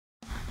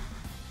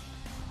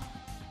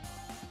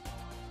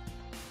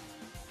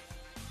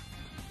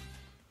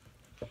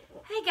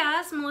Hey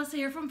guys, Melissa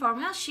here from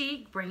Farmhouse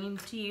Chic, bringing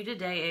to you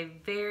today a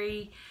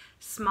very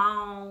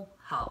small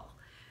haul.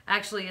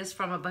 Actually, it's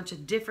from a bunch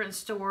of different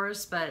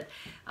stores, but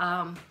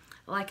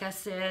like I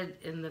said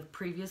in the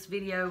previous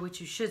video,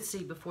 which you should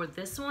see before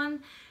this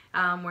one,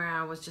 where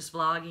I was just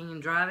vlogging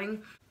and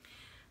driving,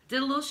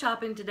 did a little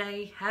shopping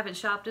today. Haven't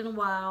shopped in a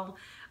while,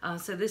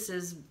 so this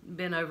has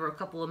been over a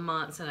couple of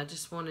months, and I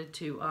just wanted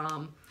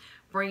to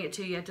bring it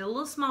to you. I did a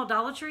little small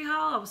Dollar Tree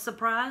haul. I was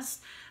surprised.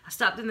 I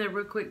stopped in there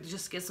real quick to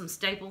just get some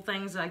staple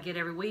things that I get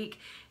every week,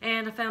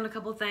 and I found a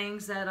couple of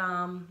things that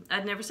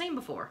I'd never seen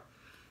before.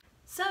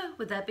 So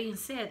with that being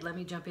said, let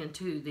me jump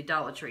into the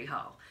Dollar Tree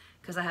haul,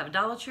 because I have a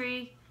Dollar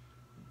Tree,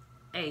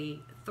 a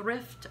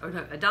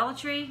Dollar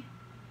Tree,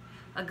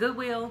 a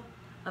Goodwill,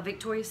 a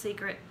Victoria's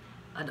Secret,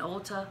 an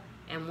Ulta,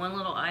 and one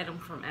little item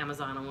from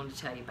Amazon I wanted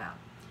to tell you about.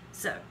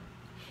 So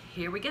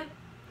here we go.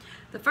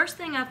 The first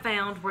thing I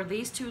found were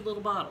these two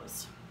little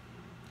bottles.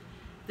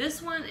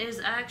 This one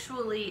is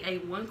actually a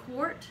 1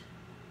 quart,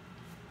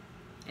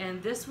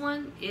 and this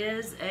one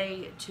is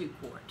a 2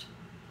 quart.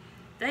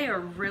 They are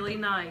really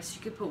nice.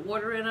 You could put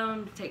water in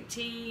them, take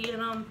tea in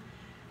them.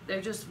 They're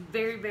just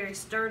very, very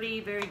sturdy,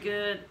 very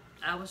good.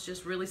 I was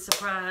just really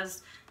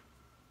surprised.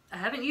 I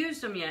haven't used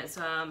them yet,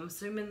 so I'm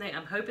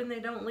hoping they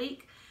don't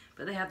leak,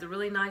 but they have the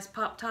really nice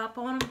pop top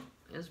on them.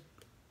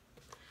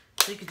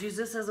 So you could use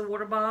this as a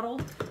water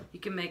bottle. You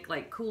can make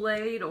like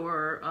Kool-Aid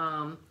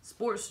or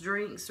sports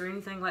drinks or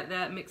anything like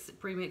that.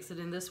 Pre-mix it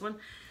in this one.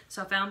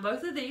 So I found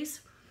both of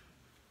these.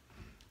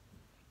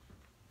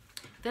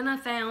 Then I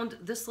found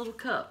this little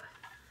cup.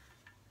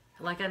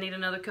 Like I need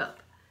another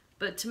cup.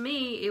 But to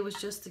me, it was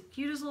just the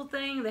cutest little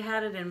thing. They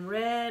had it in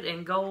red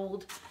and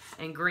gold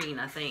and green,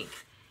 I think.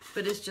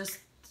 But it's just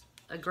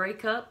a gray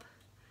cup.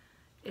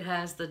 It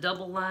has the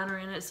double liner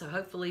in it, so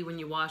hopefully when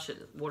you wash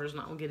it, water's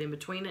not gonna get in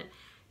between it.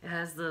 It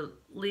has the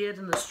lid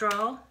and the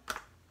straw,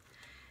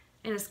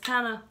 and it's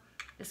kind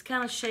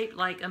of shaped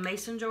like a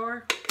mason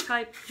jar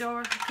type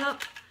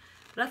cup.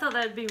 But I thought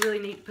that'd be really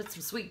neat to put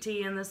some sweet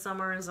tea in this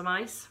summer and some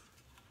ice.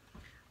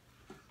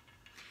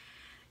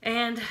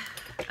 And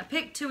I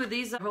picked 2 of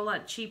these. A whole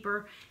lot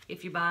cheaper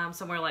if you buy them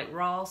somewhere like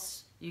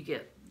Ross. You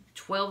get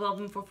 12 of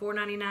them for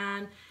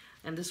 $4.99,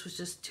 and this was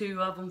just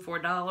 2 of them for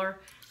 $1.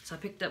 So I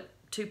picked up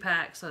 2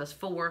 packs, so that's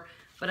 4.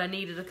 But I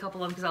needed a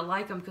couple of them because I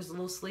like them because the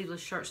little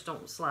sleeveless shirts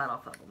don't slide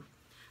off of them.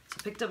 So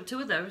I picked up 2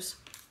 of those.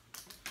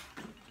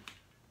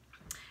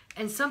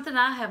 And something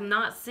I have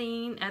not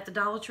seen at the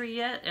Dollar Tree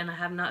yet, and I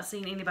have not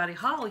seen anybody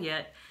haul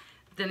yet.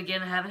 Then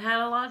again, I haven't had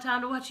a lot of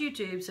time to watch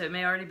YouTube, so it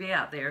may already be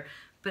out there,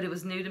 but it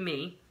was new to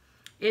me.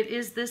 It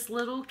is this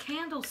little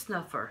candle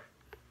snuffer.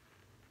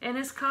 And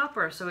it's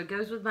copper, so it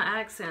goes with my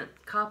accent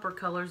copper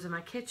colors in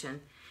my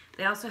kitchen.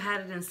 They also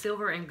had it in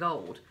silver and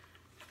gold.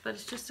 But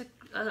it's just a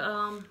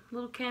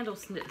little candle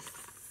snuffer.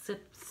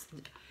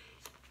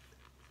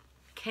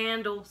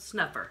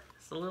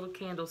 It's a little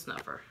candle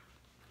snuffer.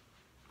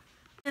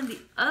 And the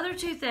other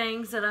 2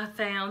 things that I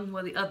found,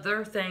 well, the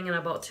other thing, and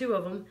I bought 2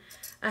 of them,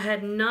 I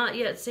had not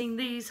yet seen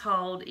these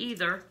hauled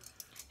either,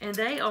 and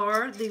they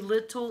are the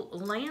little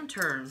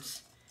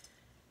lanterns.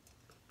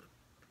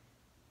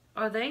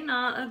 Are they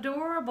not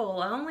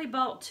adorable? I only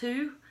bought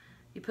 2.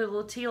 You put a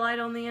little tea light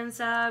on the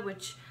inside,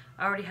 which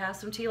I already have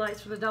some tea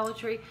lights from the Dollar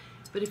Tree.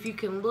 But if you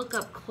can look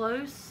up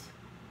close,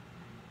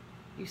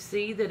 you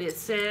see that it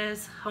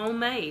says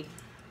homemade,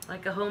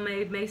 like a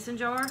homemade mason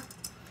jar.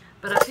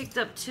 But I picked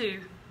up 2.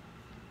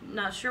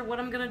 Not sure what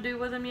I'm going to do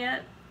with them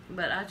yet,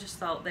 but I just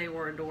thought they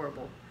were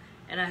adorable.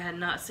 And I had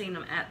not seen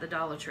them at the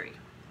Dollar Tree.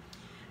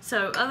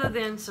 So other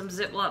than some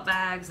Ziploc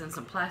bags and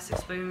some plastic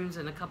spoons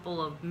and a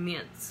couple of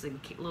mints and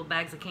little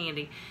bags of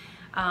candy,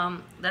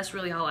 that's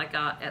really all I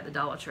got at the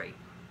Dollar Tree.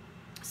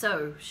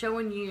 So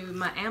showing you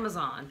my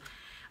Amazon.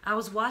 I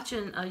was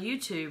watching a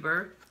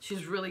YouTuber.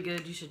 She's really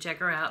good. You should check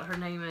her out. Her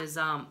name is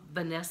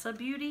Vanessa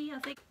Beauty, I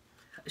think.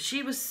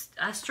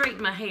 I straightened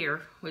my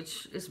hair,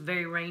 which is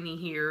very rainy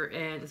here,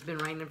 and it's been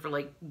raining for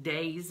like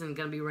days and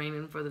gonna be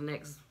raining for the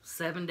next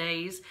 7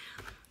 days.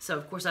 So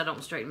of course I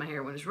don't straighten my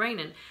hair when it's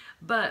raining,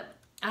 but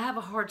I have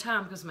a hard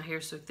time because my hair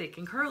is so thick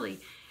and curly.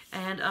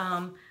 And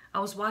I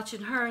was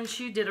watching her, and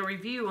she did a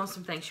review on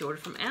some things she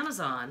ordered from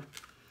Amazon.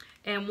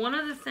 And one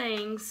of the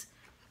things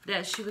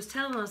that she was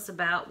telling us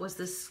about was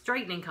this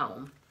straightening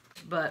comb,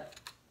 but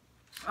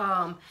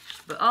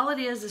all it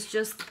is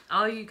just,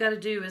 all you got to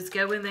do is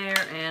go in there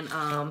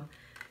and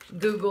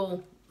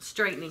Google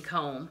straightening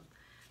comb,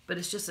 but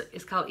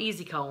it's called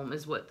Easy Comb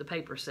is what the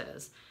paper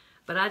says,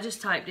 but I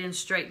just typed in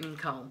straightening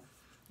comb,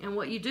 and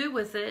what you do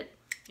with it,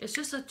 it's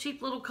just a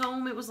cheap little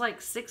comb. It was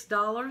like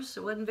 $6.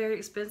 It wasn't very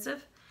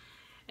expensive,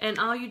 and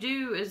all you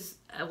do is,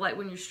 like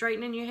when you're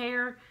straightening your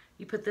hair,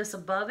 you put this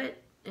above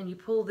it and you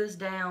pull this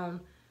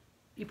down.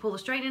 You pull the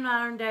straightening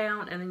iron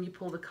down, and then you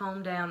pull the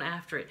comb down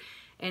after it.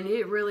 And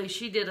it really,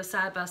 she did a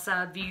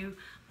side-by-side view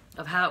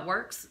of how it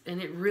works, and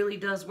it really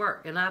does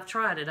work. And I've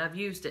tried it, I've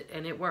used it,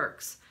 and it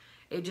works.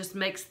 It just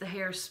makes the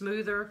hair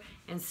smoother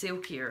and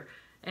silkier.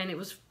 And it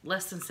was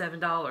less than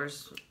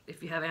 $7.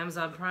 If you have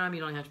Amazon Prime, you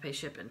don't have to pay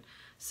shipping.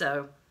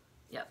 So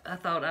Yep, I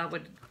thought I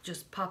would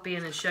just pop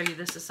in and show you.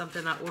 This is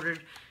something I ordered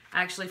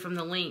actually from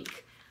the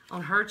link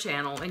on her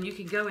channel, and you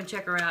can go and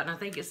check her out, and I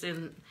think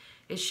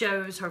it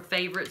shows her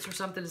favorites or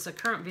something. It's a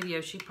current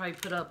video she probably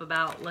put up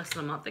about less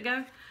than a month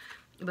ago,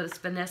 but it's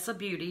Vanessa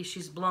Beauty.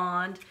 She's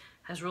blonde,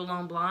 has real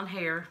long blonde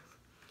hair,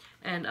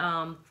 and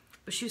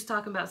but she was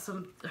talking about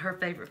her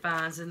favorite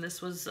finds, and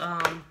this was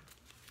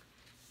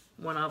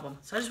one of them.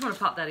 So I just want to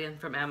pop that in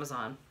from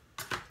Amazon.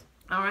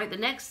 All right, the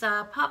next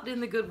I popped in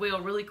the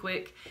Goodwill really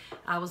quick.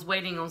 I was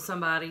waiting on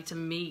somebody to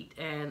meet,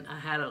 and I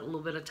had a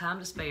little bit of time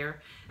to spare,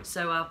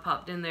 so I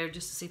popped in there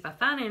just to see if I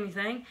found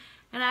anything,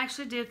 and I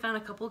actually did find a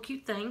couple of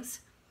cute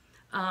things.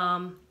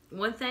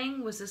 One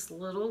thing was this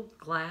little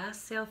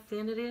glass. See how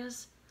thin it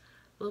is?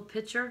 Little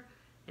pitcher,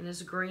 and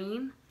it's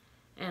green,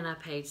 and I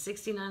paid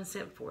 69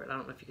 cents for it. I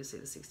don't know if you can see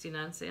the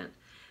 69 cents,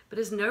 but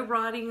there's no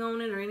writing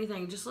on it or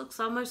anything. It just looks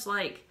almost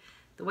like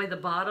the way the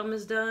bottom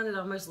is done. It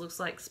almost looks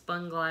like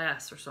spun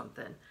glass or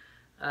something.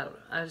 I don't know.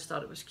 I just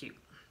thought it was cute.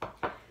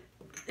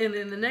 And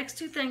then the next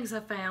two things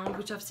I found,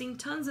 which I've seen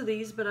tons of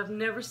these, but I've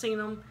never seen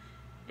them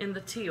in the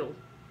teal.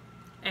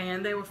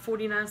 And they were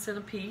 49 cents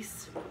a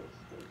piece.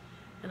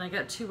 And I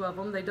got two of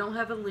them. They don't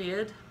have a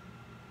lid,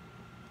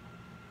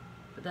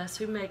 but that's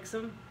who makes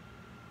them.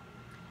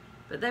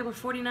 But they were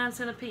 49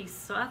 cents a piece,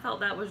 so I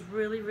thought that was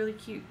really, really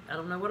cute. I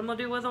don't know what I'm gonna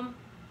do with them,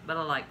 but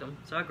I liked them,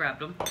 so I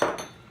grabbed them.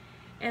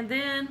 And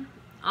then,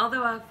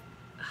 although I've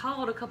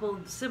hauled a couple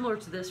similar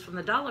to this from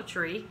the Dollar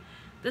Tree,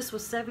 this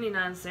was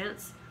 79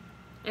 cents,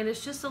 and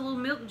it's just a little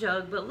milk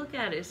jug, but look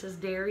at it. It says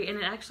dairy, and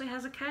it actually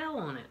has a cow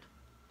on it.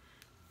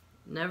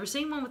 Never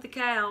seen one with a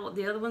cow.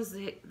 The other ones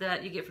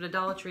that you get from the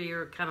Dollar Tree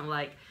are kind of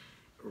like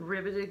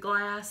riveted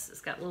glass.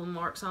 It's got little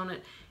marks on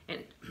it,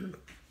 and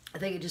I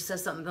think it just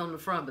says something on the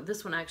front, but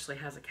this one actually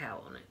has a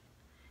cow on it.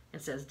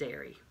 It says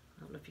dairy.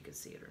 I don't know if you can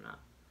see it or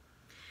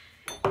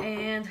not.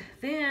 And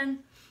then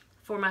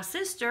for my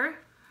sister,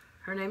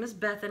 her name is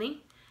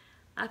Bethany,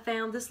 I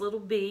found this little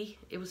bee.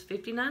 It was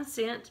 59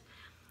 cents.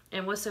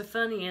 And what's so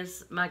funny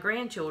is my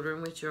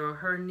grandchildren, which are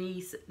her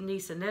niece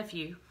and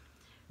nephew,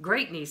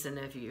 great niece and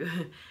nephew,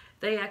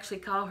 they actually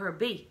call her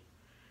Bee.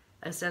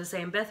 Instead of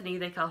saying Bethany,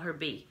 they call her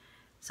Bee.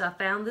 So I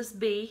found this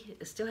bee.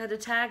 It still had a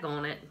tag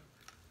on it.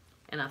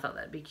 And I thought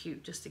that'd be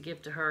cute just to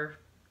give to her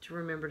to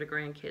remember the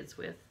grandkids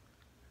with.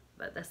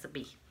 But that's the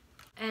bee.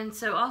 And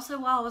so also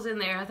while I was in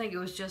there, I think it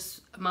was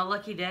just my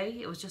lucky day.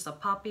 It was just a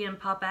pop in,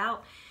 pop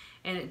out.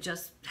 And it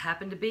just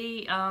happened to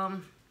be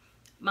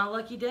my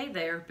lucky day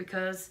there,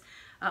 because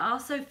I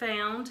also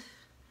found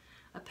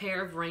a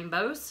pair of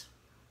rainbows.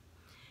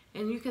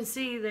 And you can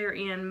see they're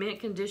in mint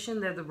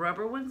condition. They're the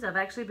rubber ones. I've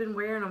actually been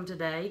wearing them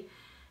today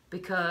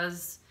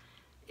because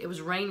it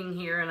was raining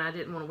here and I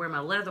didn't want to wear my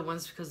leather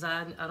ones, because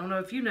I don't know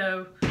if you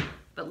know,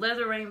 but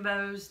leather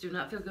rainbows do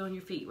not feel good on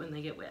your feet when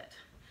they get wet.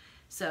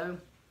 So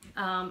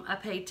I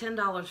paid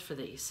 $10 for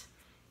these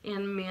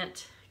in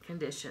mint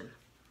condition.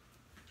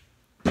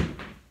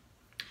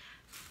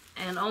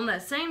 And on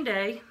that same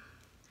day,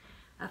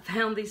 I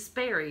found these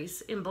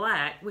Sperry's in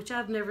black, which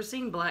I've never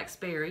seen black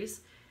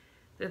Sperry's.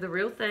 They're the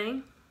real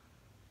thing.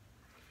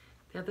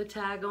 They have the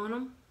tag on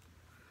them.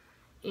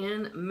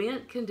 In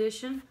mint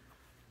condition.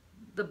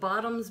 The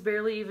bottoms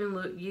barely even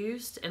look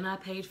used, and I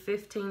paid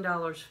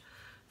 $15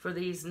 for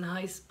these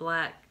nice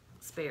black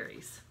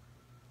Sperry's.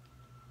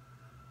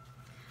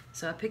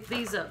 So I picked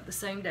these up the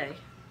same day.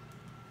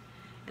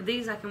 And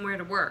these I can wear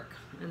to work,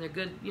 and they're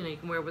good, you know, you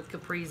can wear with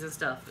capris and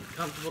stuff. It's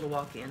comfortable to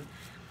walk in.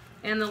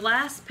 And the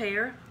last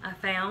pair I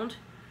found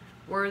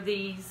were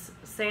these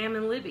Sam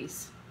and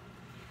Libby's.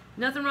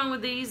 Nothing wrong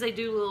with these. They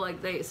do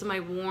look like somebody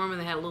wore them, and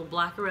they had a little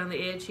black around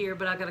the edge here,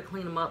 but I gotta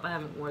clean them up. I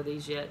haven't worn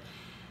these yet.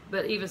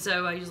 But even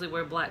so, I usually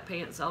wear black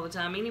pants all the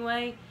time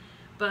anyway.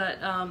 But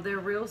they're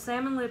real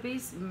Sam and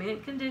Libby's,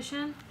 mint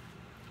condition.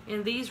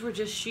 And these were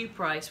just shoe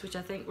price, which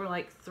I think were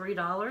like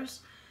 $3.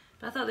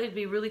 But I thought they'd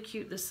be really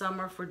cute this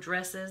summer for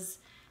dresses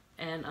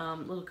and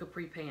little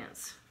capri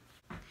pants.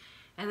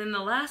 And then the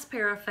last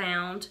pair I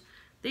found,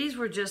 these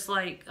were just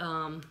like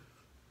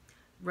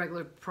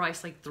regular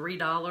price, like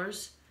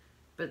 $3.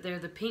 But they're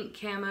the pink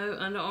camo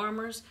Under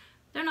Armours.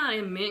 They're not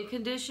in mint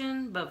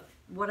condition, but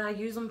what I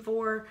use them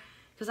for,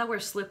 because I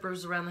wear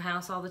slippers around the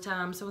house all the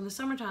time. So in the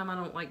summertime, I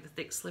don't like the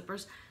thick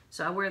slippers.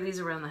 So I wear these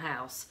around the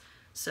house.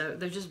 So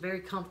they're just very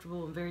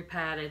comfortable and very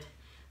padded.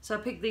 So I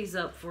picked these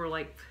up for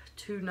like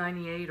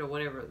 $2.98 or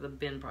whatever the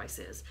bin price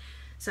is.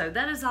 So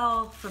that is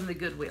all from the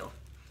Goodwill.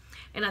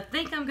 And I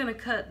think I'm gonna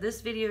cut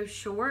this video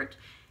short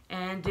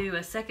and do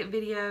a second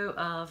video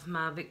of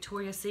my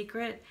Victoria's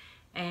Secret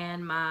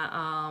and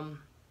my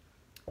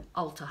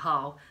Ulta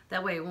haul.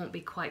 That way it won't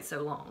be quite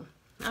so long.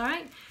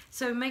 Alright,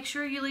 so make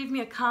sure you leave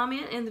me a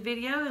comment in the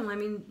video and let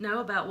me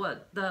know about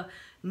what the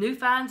new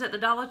finds at the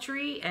Dollar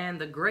Tree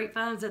and the great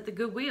finds at the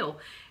Goodwill.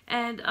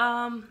 And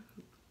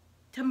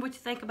tell me what you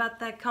think about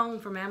that comb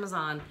from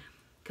Amazon,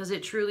 because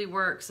it truly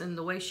works, and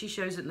the way she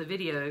shows it in the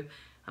video,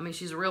 I mean,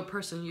 she's a real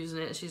person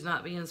using it. She's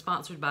not being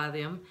sponsored by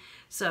them.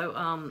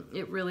 So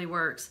it really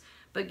works.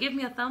 But give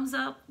me a thumbs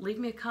up, leave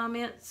me a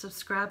comment,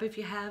 subscribe if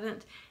you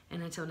haven't,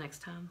 and until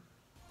next time.